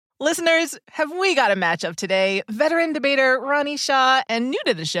Listeners, have we got a matchup today? Veteran debater Ronnie Shaw and new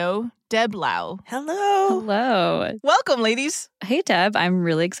to the show, Deb Lau. Hello. Hello. Welcome, ladies. Hey, Deb. I'm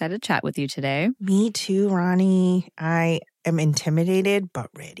really excited to chat with you today. Me too, Ronnie. I am intimidated, but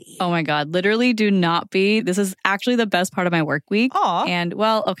ready. Oh my God. Literally do not be. This is actually the best part of my work week. Aw. And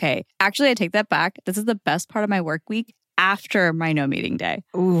well, okay. Actually, I take that back. This is the best part of my work week after my no meeting day.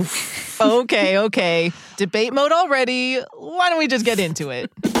 Oof. Okay. Debate mode already. Why don't we just get into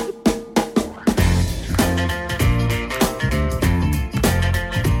it?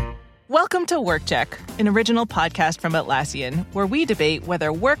 Welcome to Work Check, an original podcast from Atlassian, where we debate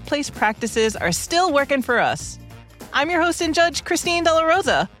whether workplace practices are still working for us. I'm your host and judge, Christine De La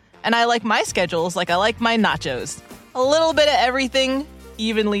Rosa, and I like my schedules like I like my nachos. A little bit of everything,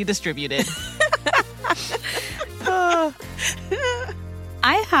 evenly distributed. I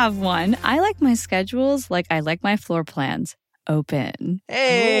have one. I like my schedules like I like my floor plans open.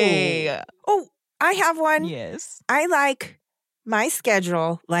 Hey. Oh, I have one. Yes. I like my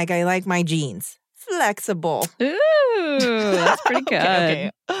schedule like I like my jeans. Flexible. Ooh, that's pretty good.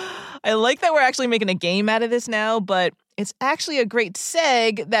 Okay. I like that we're actually making a game out of this now, but it's actually a great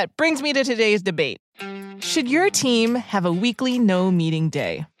seg that brings me to today's debate. Should your team have a weekly no meeting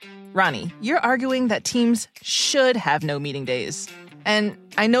day? Ronnie, you're arguing that teams should have no meeting days. And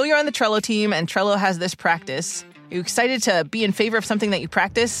I know you're on the Trello team and Trello has this practice. Are you excited to be in favor of something that you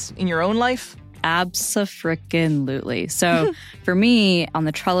practice in your own life? Abso-frickin-lutely. So for me, on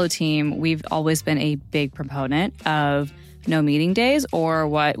the Trello team, we've always been a big proponent of no meeting days, or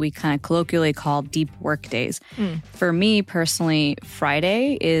what we kind of colloquially call deep work days. For me personally,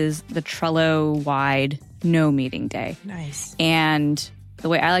 Friday is the Trello-wide no meeting day. Nice. And the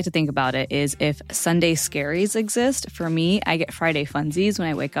way I like to think about it is if Sunday scaries exist, for me, I get Friday funsies when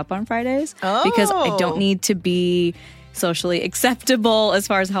I wake up on Fridays. Because I don't need to be socially acceptable as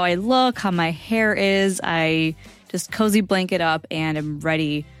far as how I look, how my hair is. I just cozy blanket up and am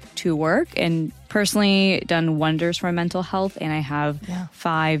ready to work, and personally done wonders for my mental health. And I have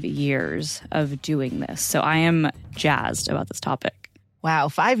 5 years of doing this. So I am jazzed about this topic. Wow,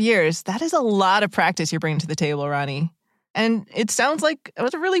 5 years. That is a lot of practice you're bringing to the table, Ronnie. And it sounds like it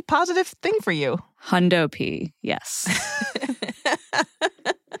was a really positive thing for you. Hundo P, yes.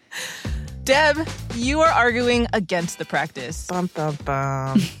 Deb, you are arguing against the practice. Bum, bum,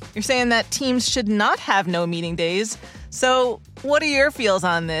 bum. You're saying that teams should not have no meeting days. So what are your feels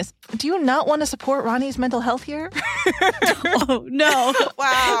on this? Do you not want to support Ronnie's mental health here? Oh, no.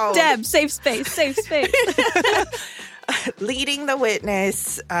 Wow. Deb, safe space, safe space. Leading the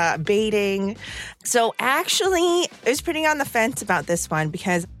witness, baiting. So actually, I was pretty on the fence about this one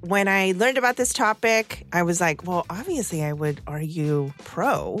because when I learned about this topic, I was like, well, obviously I would argue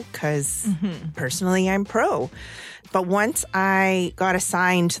pro because personally I'm pro. But once I got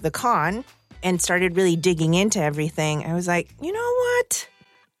assigned the con and started really digging into everything, I was like, you know what?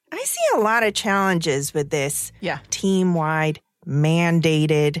 I see a lot of challenges with this team-wide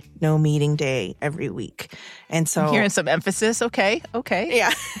mandated no meeting day every week. And so I'm hearing some emphasis. Okay.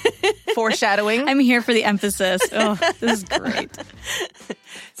 yeah. Foreshadowing. I'm here for the emphasis. Oh, this is great.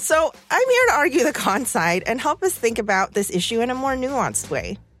 So I'm here to argue the con side and help us think about this issue in a more nuanced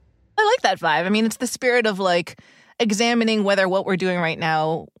way. I like that vibe. I mean, it's the spirit of like examining whether what we're doing right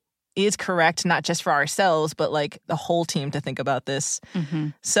now is correct, not just for ourselves, but like the whole team to think about this.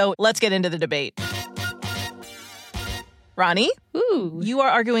 So let's get into the debate. Ronnie, you are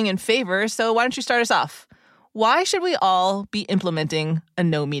arguing in favor, so why don't you start us off? Why should we all be implementing a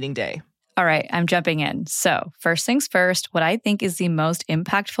no meeting day? All right, I'm jumping in. So first things first, what I think is the most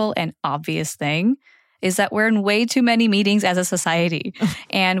impactful and obvious thing is that we're in way too many meetings as a society,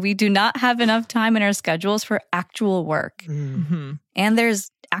 and we do not have enough time in our schedules for actual work. And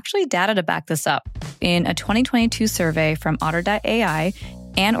there's actually data to back this up. In a 2022 survey from Otter.ai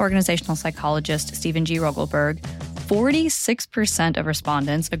and organizational psychologist Stephen G. Rogelberg, 46% of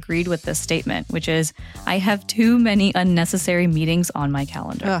respondents agreed with this statement, which is, I have too many unnecessary meetings on my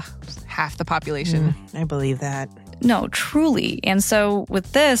calendar. Ugh, half the population. I believe that. No, truly. And so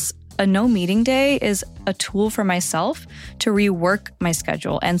with this, a no meeting day is a tool for myself to rework my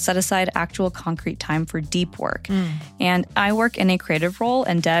schedule and set aside actual concrete time for deep work. And I work in a creative role,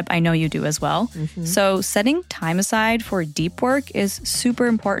 and Deb, I know you do as well. So setting time aside for deep work is super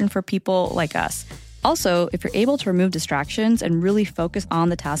important for people like us. Also, if you're able to remove distractions and really focus on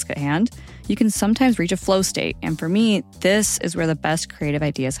the task at hand, you can sometimes reach a flow state. And for me, this is where the best creative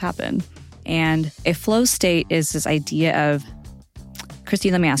ideas happen. And a flow state is this idea of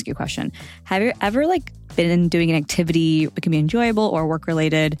Christine, let me ask you a question. Have you ever been doing an activity that can be enjoyable or work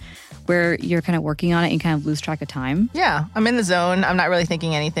related where you're kind of working on it and kind of lose track of time? Yeah, I'm in the zone. I'm not really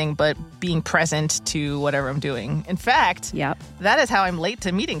thinking anything but being present to whatever I'm doing. In fact, that is how I'm late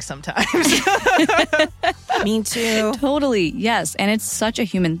to meetings sometimes. Me too. Totally, yes. And it's such a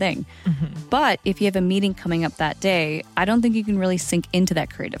human thing. Mm-hmm. But if you have a meeting coming up that day, I don't think you can really sink into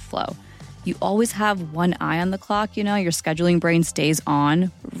that creative flow. You always have one eye on the clock, your scheduling brain stays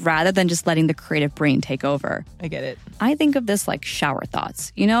on rather than just letting the creative brain take over. I get it. I think of this like shower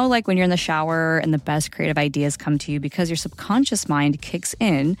thoughts. Like when you're in the shower and the best creative ideas come to you because your subconscious mind kicks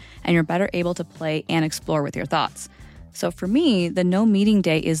in and you're better able to play and explore with your thoughts. So for me, the no meeting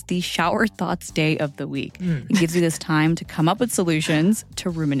day is the shower thoughts day of the week. It gives you this time to come up with solutions,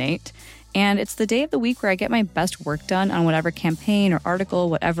 to ruminate. And it's the day of the week where I get my best work done on whatever campaign or article,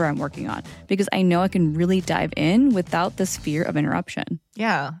 whatever I'm working on, because I know I can really dive in without this fear of interruption.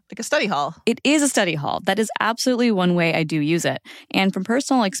 Yeah, like a study hall. It is a study hall. That is absolutely one way I do use it. And from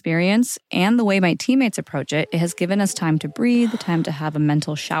personal experience and the way my teammates approach it, it has given us time to breathe, time to have a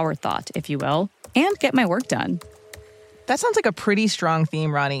mental shower thought, if you will, and get my work done. That sounds like a pretty strong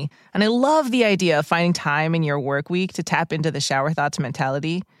theme, Ronnie. And I love the idea of finding time in your work week to tap into the shower thoughts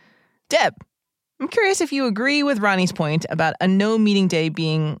mentality. Deb, I'm curious if you agree with Ronnie's point about a no meeting day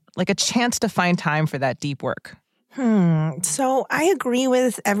being like a chance to find time for that deep work. So I agree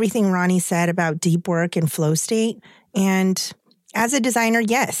with everything Ronnie said about deep work and flow state. And as a designer,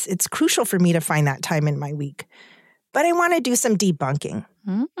 yes, it's crucial for me to find that time in my week. But I want to do some debunking.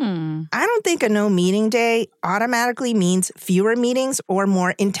 I don't think a no meeting day automatically means fewer meetings or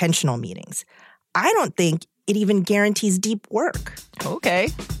more intentional meetings. I don't think it even guarantees deep work. Okay.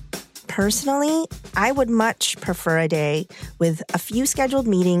 Personally, I would much prefer a day with a few scheduled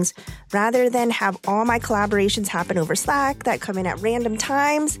meetings rather than have all my collaborations happen over Slack that come in at random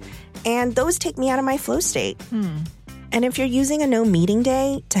times, and those take me out of my flow state. And if you're using a no meeting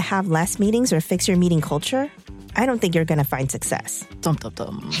day to have less meetings or fix your meeting culture, I don't think you're going to find success. Dum, dum,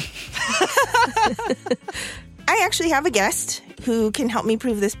 dum. I actually have a guest who can help me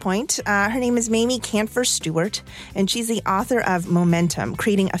prove this point. Her name is Mamie Kanfer-Stewart, and she's the author of Momentum,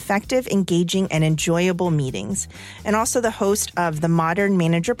 Creating Effective, Engaging, and Enjoyable Meetings, and also the host of the Modern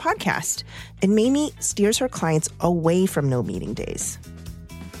Manager podcast. And Mamie steers her clients away from no meeting days.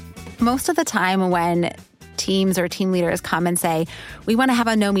 Most of the time when teams or team leaders come and say, we want to have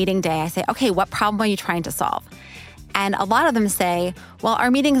a no meeting day, I say, okay, what problem are you trying to solve? And a lot of them say, well, our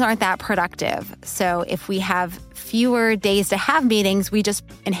meetings aren't that productive. So if we have fewer days to have meetings, we just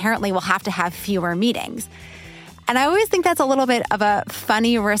inherently will have to have fewer meetings. And I always think that's a little bit of a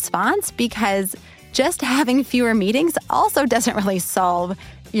funny response because just having fewer meetings also doesn't really solve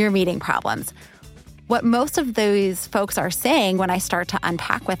your meeting problems. What most of those folks are saying when I start to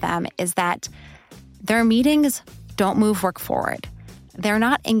unpack with them is that their meetings don't move work forward. They're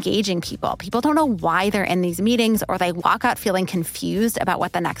not engaging people. People don't know why they're in these meetings, or they walk out feeling confused about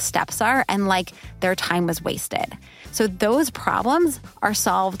what the next steps are and like their time was wasted. So those problems are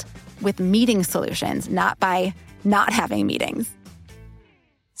solved with meeting solutions, not by not having meetings.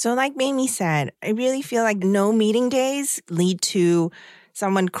 So like Mamie said, I really feel like no meeting days lead to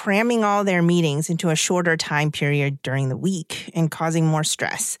someone cramming all their meetings into a shorter time period during the week and causing more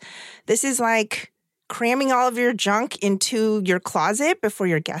stress. This is like cramming all of your junk into your closet before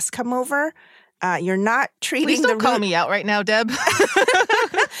your guests come over. You're not treating Please don't call me out right now, Deb.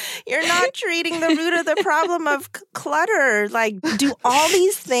 You're not treating the root of the problem of clutter. Like, do all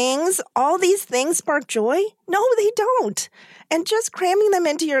these things spark joy? No, they don't. And just cramming them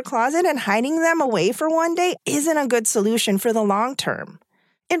into your closet and hiding them away for one day isn't a good solution for the long term.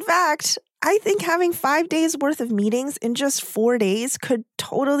 In fact, I think having 5 days worth of meetings in just 4 days could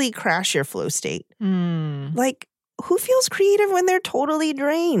totally crash your flow state. Like, who feels creative when they're totally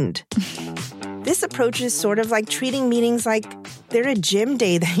drained? This approach is sort of like treating meetings like they're a gym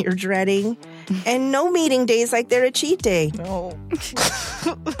day that you're dreading and no meeting days like they're a cheat day. No.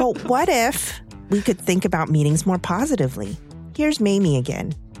 But what if we could think about meetings more positively? Here's Mamie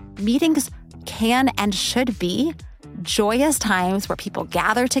again. Meetings can and should be joyous times where people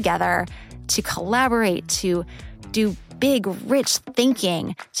gather together to collaborate, to do big, rich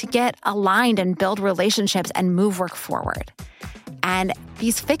thinking, to get aligned and build relationships and move work forward. And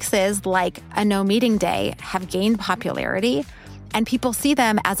these fixes, like a no meeting day, have gained popularity, and people see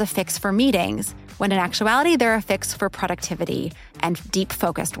them as a fix for meetings, when in actuality, they're a fix for productivity and deep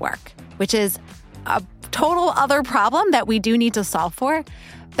focused work, which is a total other problem that we do need to solve for.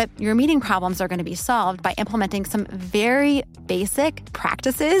 But your meeting problems are going to be solved by implementing some very basic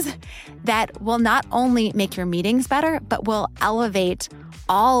practices that will not only make your meetings better, but will elevate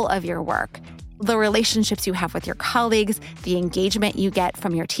all of your work. The relationships you have with your colleagues, the engagement you get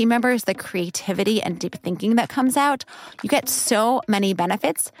from your team members, the creativity and deep thinking that comes out. You get so many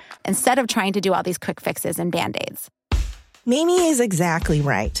benefits instead of trying to do all these quick fixes and Band-Aids. Mamie is exactly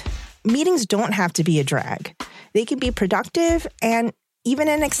right. Meetings don't have to be a drag. They can be productive and even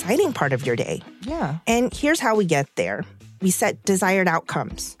an exciting part of your day. Yeah. And here's how we get there. We set desired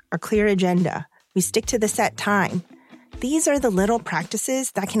outcomes, a clear agenda. We stick to the set time. These are the little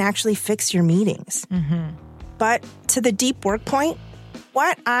practices that can actually fix your meetings. Mm-hmm. But to the deep work point,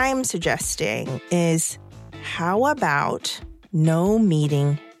 what I'm suggesting is how about no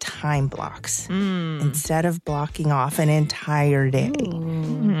meeting time blocks instead of blocking off an entire day?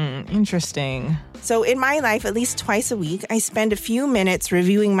 Interesting. So in my life, at least twice a week, I spend a few minutes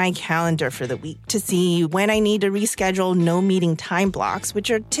reviewing my calendar for the week to see when I need to reschedule no meeting time blocks, which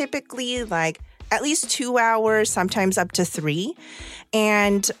are typically like at least 2 hours, sometimes up to 3.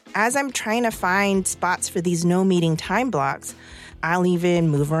 And as I'm trying to find spots for these no meeting time blocks, I'll even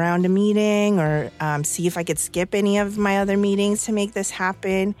move around a meeting or see if I could skip any of my other meetings to make this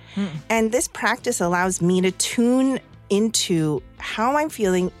happen. And this practice allows me to tune into how I'm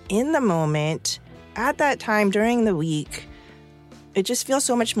feeling in the moment at that time during the week. It just feels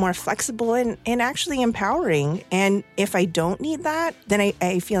so much more flexible and actually empowering. And if I don't need that, then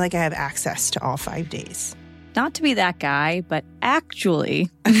I feel like I have access to all 5 days. Not to be that guy, but actually,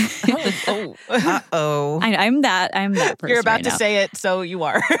 Uh-oh. I'm that person. You're about right to now. say it, so you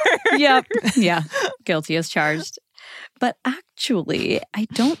are. Yep. Yeah. Guilty as charged. But actually, I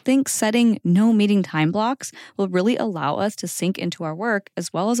don't think setting no meeting time blocks will really allow us to sink into our work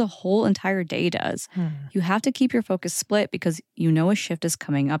as well as a whole entire day does. You have to keep your focus split because you know a shift is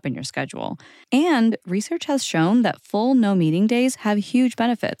coming up in your schedule. And research has shown that full no meeting days have huge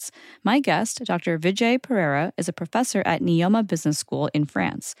benefits. My guest, Dr. Vijay Pereira, is a professor at Neoma Business School in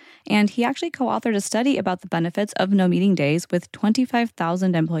France. And he actually co-authored a study about the benefits of no meeting days with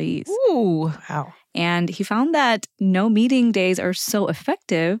 25,000 employees. Ooh. Wow. And he found that no meeting days are so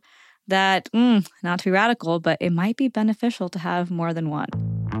effective that, not to be radical, but it might be beneficial to have more than one.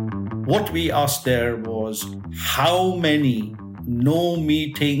 What we asked there was how many no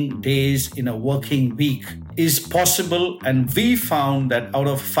meeting days in a working week is possible. And we found that out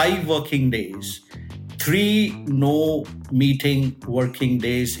of 5 working days, 3 no meeting working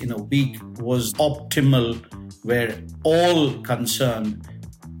days in a week was optimal, where all concerned,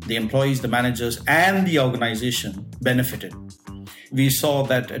 the employees, the managers, and the organization benefited. We saw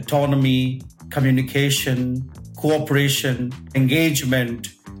that autonomy, communication, cooperation, engagement,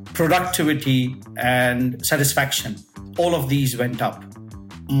 productivity, and satisfaction, all of these went up.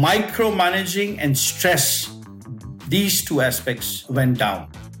 Micromanaging and stress, these 2 aspects went down.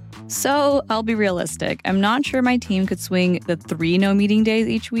 So I'll be realistic. I'm not sure my team could swing the 3 no meeting days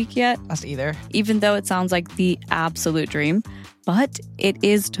each week yet, Us either. even though it sounds like the absolute dream. But it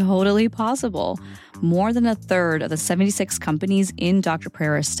is totally possible. More than a third of the 76 companies in Dr.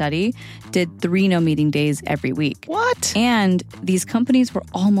 Pereira's study did 3 no meeting days every week. What? And these companies were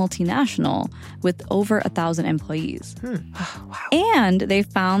all multinational with over 1,000 employees. Wow. And they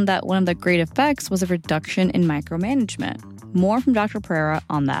found that one of the great effects was a reduction in micromanagement. More from Dr. Pereira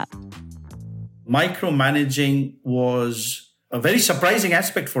on that. Micromanaging was a very surprising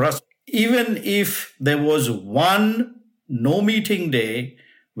aspect for us. Even if there was one no meeting day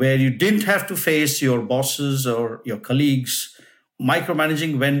where you didn't have to face your bosses or your colleagues,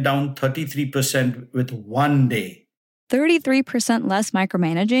 micromanaging went down 33% with 1 day. 33% less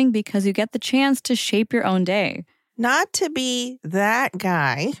micromanaging because you get the chance to shape your own day. Not to be that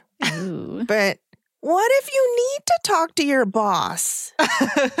guy, Ooh. but what if you need to talk to your boss?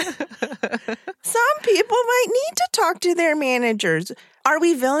 Some people might need to talk to their managers. Are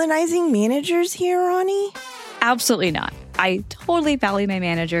we villainizing managers here, Ronnie? Absolutely not. I totally value my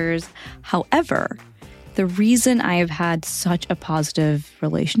managers. However, the reason I have had such a positive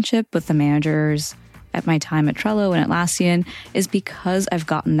relationship with the managers at my time at Trello and Atlassian is because I've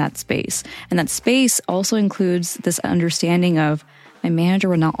gotten that space. And that space also includes this understanding of my manager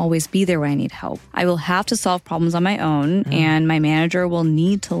will not always be there when I need help. I will have to solve problems on my own, and my manager will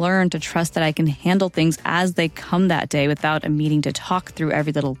need to learn to trust that I can handle things as they come that day without a meeting to talk through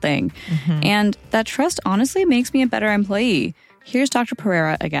every little thing. And that trust honestly makes me a better employee. Here's Dr.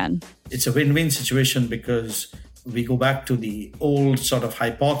 Pereira again. It's a win-win situation because we go back to the old sort of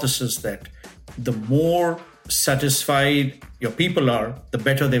hypothesis that the more satisfied your people are, the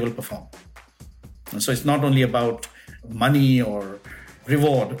better they will perform. And so it's not only about money or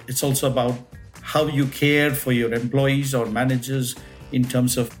reward, it's also about how you care for your employees or managers in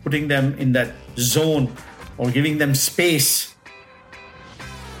terms of putting them in that zone or giving them space.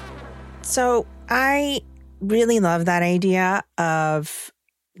 So I really love that idea of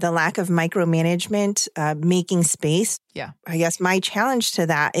the lack of micromanagement, making space. Yeah. I guess my challenge to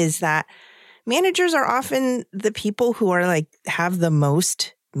that is that managers are often the people who are like have the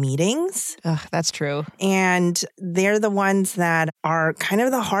most meetings. Ugh, that's true. And they're the ones that are kind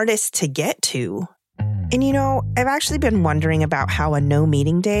of the hardest to get to. And you know, I've actually been wondering about how a no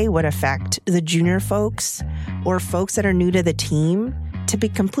meeting day would affect the junior folks or folks that are new to the team to be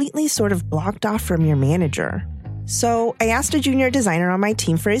completely sort of blocked off from your manager. So I asked a junior designer on my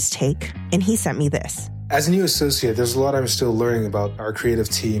team for his take, and he sent me this. As a new associate, there's a lot I'm still learning about our creative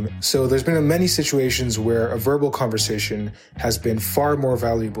team. So there's been many situations where a verbal conversation has been far more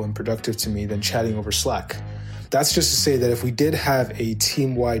valuable and productive to me than chatting over Slack. That's just to say that if we did have a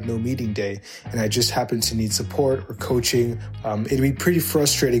team-wide no meeting day and I just happened to need support or coaching, it'd be pretty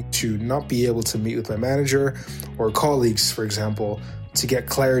frustrating to not be able to meet with my manager or colleagues, for example, to get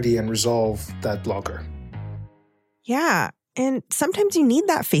clarity and resolve that blocker. Yeah. And sometimes you need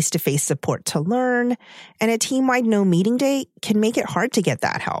that face-to-face support to learn, and a team-wide no meeting day can make it hard to get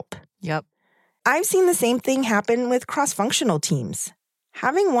that help. Yep. I've seen the same thing happen with cross-functional teams.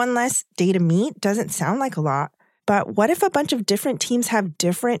 Having one less day to meet doesn't sound like a lot, but what if a bunch of different teams have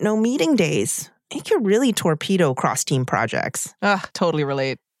different no meeting days? It could really torpedo cross-team projects. Totally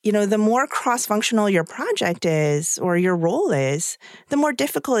relate. You know, the more cross-functional your project is or your role is, the more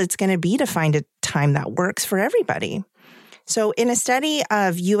difficult it's going to be to find a time that works for everybody. So in a study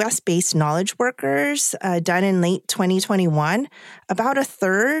of U.S.-based knowledge workers done in late 2021, about a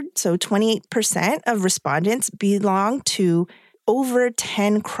third, so 28% of respondents belong to over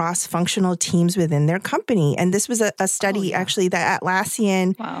 10 cross-functional teams within their company. And this was a study actually that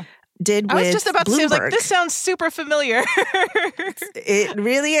Atlassian did with I was just about to say, like, this sounds super familiar. It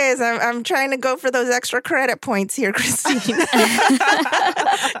really is. I'm trying to go for those extra credit points here, Christine, because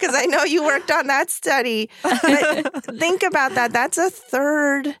I know you worked on that study. But think about that. That's a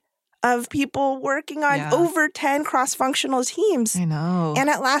third of people working on over 10 cross-functional teams. I know. And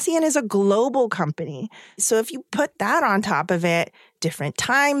Atlassian is a global company. So if you put that on top of it, different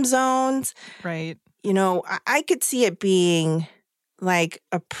time zones, right? You know, I could see it being like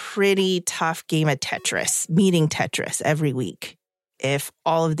a pretty tough game of Tetris, meeting Tetris every week, if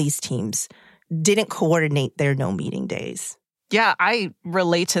all of these teams didn't coordinate their no meeting days. Yeah, I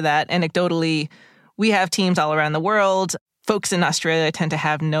relate to that. Anecdotally, we have teams all around the world. Folks in Australia tend to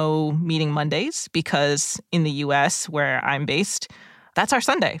have no meeting Mondays because in the US, where I'm based, that's our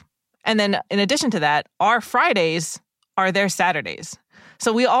Sunday. And then in addition to that, our Fridays are their Saturdays.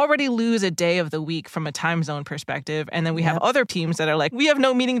 So we already lose a day of the week from a time zone perspective. And then we have other teams that are like, we have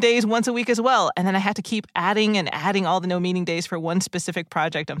no meeting days once a week as well. And then I had to keep adding all the no meeting days for one specific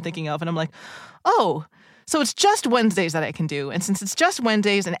project I'm thinking of. And I'm like, oh, so it's just Wednesdays that I can do. And since it's just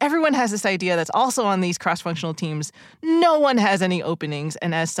Wednesdays and everyone has this idea that's also on these cross-functional teams, no one has any openings.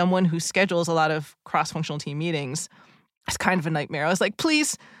 And as someone who schedules a lot of cross-functional team meetings, it's kind of a nightmare. I was like,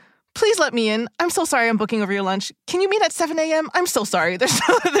 please let me in. I'm so sorry I'm booking over your lunch. Can you meet at 7 a.m.? I'm so sorry.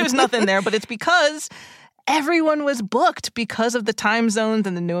 There's nothing there. But it's because everyone was booked because of the time zones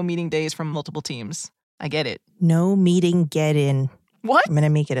and the no meeting days from multiple teams. I get it. No meeting get in. What? I'm going to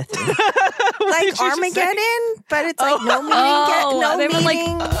make it a thing. Like Armageddon, but it's like no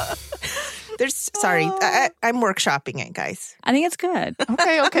meeting Sorry, I'm workshopping it, guys. I think it's good.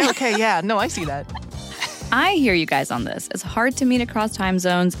 Okay. Yeah, no, I see that. I hear you guys on this. It's hard to meet across time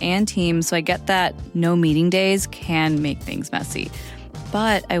zones and teams, so I get that no meeting days can make things messy.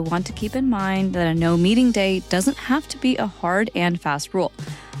 But I want to keep in mind that a no meeting day doesn't have to be a hard and fast rule.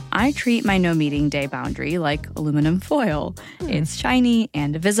 I treat my no meeting day boundary like aluminum foil. It's shiny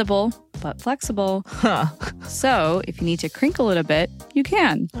and visible, but flexible. So if you need to crinkle it a bit, you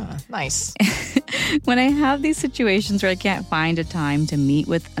can. Nice. When I have these situations where I can't find a time to meet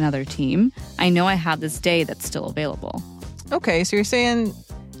with another team, I know I have this day that's still available. Okay, so you're saying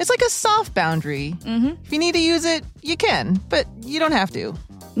it's like a soft boundary. Mm-hmm. If you need to use it, you can, but you don't have to.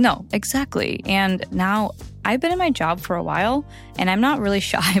 No, exactly. And now I've been in my job for a while, and I'm not really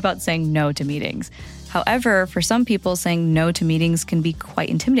shy about saying no to meetings. However, for some people, saying no to meetings can be quite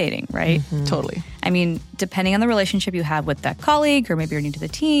intimidating, right? Mm-hmm. Totally. I mean, depending on the relationship you have with that colleague, or maybe you're new to the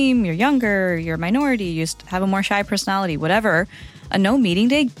team, you're younger, you're a minority, you just have a more shy personality, whatever, a no meeting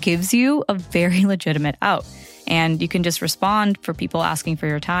day gives you a very legitimate out. And you can just respond for people asking for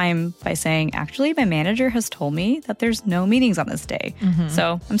your time by saying, actually, my manager has told me that there's no meetings on this day. Mm-hmm.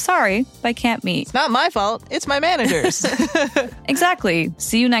 So I'm sorry, but I can't meet. It's not my fault. It's my manager's. Exactly.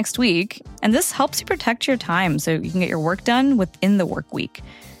 See you next week. And this helps you protect your time so you can get your work done within the work week.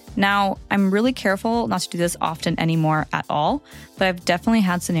 Now, I'm really careful not to do this often anymore at all, but I've definitely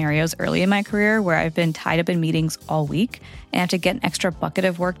had scenarios early in my career where I've been tied up in meetings all week and have to get an extra bucket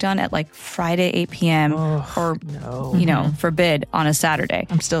of work done at like Friday, 8 p.m. or, forbid, on a Saturday.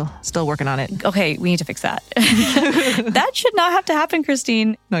 I'm still working on it. Okay, we need to fix that. That should not have to happen,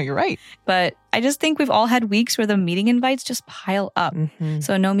 Christine. No, you're right. But I just think we've all had weeks where the meeting invites just pile up.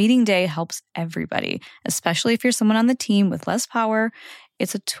 So no meeting day helps everybody, especially if you're someone on the team with less power.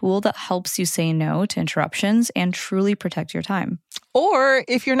 It's a tool that helps you say no to interruptions and truly protect your time. Or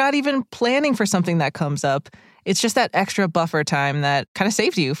if you're not even planning for something that comes up, it's just that extra buffer time that kind of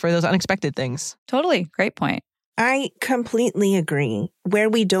saves you for those unexpected things. Totally. Great point. I completely agree. Where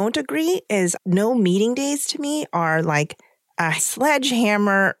we don't agree is no meeting days to me are like a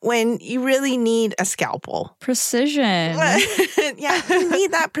sledgehammer when you really need a scalpel. Precision. Yeah, you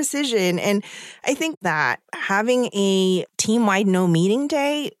need that precision. And I think that having a team-wide no meeting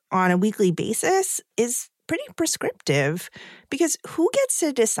day on a weekly basis is pretty prescriptive, because who gets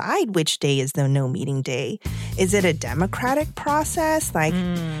to decide which day is the no meeting day? Is it a democratic process? Like,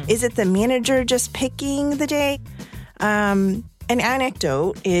 is it the manager just picking the day? An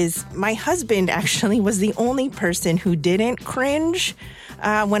anecdote is my husband actually was the only person who didn't cringe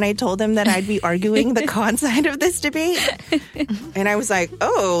when I told him that I'd be arguing the con side of this debate. And I was like,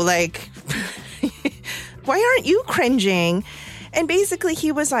 oh, like, why aren't you cringing? And basically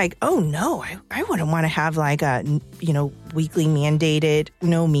he was like, oh, no, I wouldn't want to have like a, weekly mandated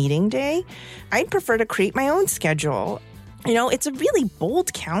no meeting day. I'd prefer to create my own schedule. It's a really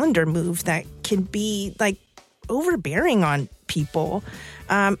bold calendar move that can be like overbearing on people.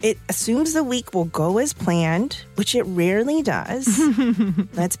 It assumes the week will go as planned, which it rarely does.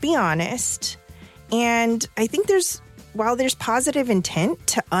 Let's be honest. And I think while there's positive intent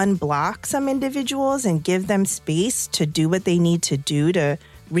to unblock some individuals and give them space to do what they need to do to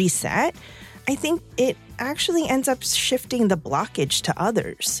reset, I think it actually ends up shifting the blockage to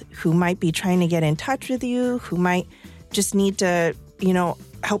others who might be trying to get in touch with you, who might just need to,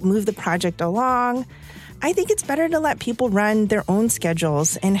 help move the project along. I think it's better to let people run their own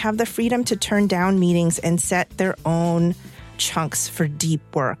schedules and have the freedom to turn down meetings and set their own chunks for deep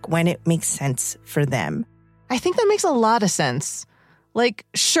work when it makes sense for them. I think that makes a lot of sense. Like,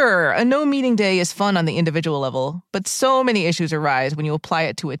 sure, a no meeting day is fun on the individual level, but so many issues arise when you apply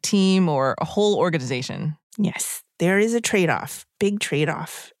it to a team or a whole organization. Yes, there is a trade-off, big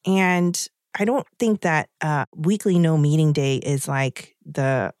trade-off. And I don't think that weekly no meeting day is like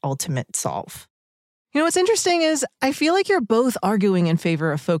the ultimate solve. What's interesting is I feel like you're both arguing in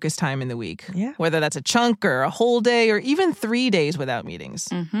favor of focus time in the week. Yeah. Whether that's a chunk or a whole day or even 3 days without meetings.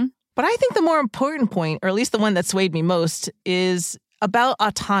 But I think the more important point, or at least the one that swayed me most, is about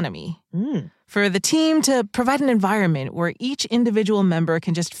autonomy. For the team to provide an environment where each individual member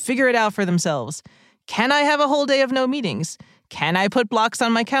can just figure it out for themselves. Can I have a whole day of no meetings? Can I put blocks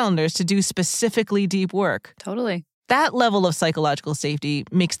on my calendars to do specifically deep work? Totally. That level of psychological safety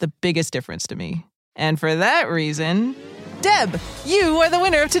makes the biggest difference to me. And for that reason, Deb, you are the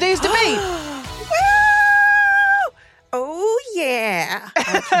winner of today's debate. Oh, yeah.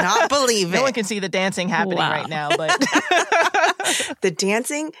 I cannot believe it. No one can see the dancing happening right now, but the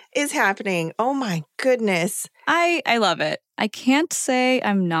dancing is happening. Oh, my goodness. I love it. I can't say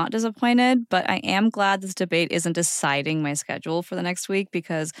I'm not disappointed, but I am glad this debate isn't deciding my schedule for the next week,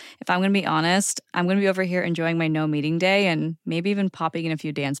 because if I'm going to be honest, I'm going to be over here enjoying my no meeting day and maybe even popping in a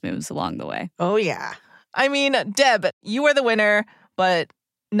few dance moves along the way. Oh, yeah. I mean, Deb, you are the winner, but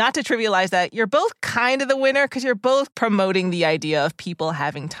not to trivialize that, you're both kind of the winner because you're both promoting the idea of people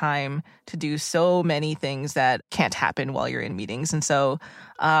having time to do so many things that can't happen while you're in meetings. And so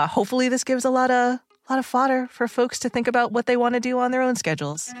hopefully this gives a lot of fodder for folks to think about what they want to do on their own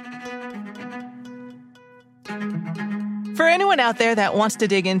schedules. For anyone out there that wants to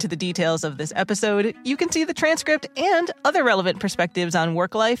dig into the details of this episode, you can see the transcript and other relevant perspectives on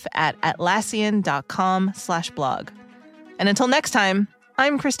work life at Atlassian.com/blog. And until next time,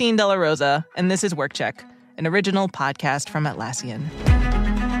 I'm Christine De La Rosa, and this is Work Check, an original podcast from Atlassian.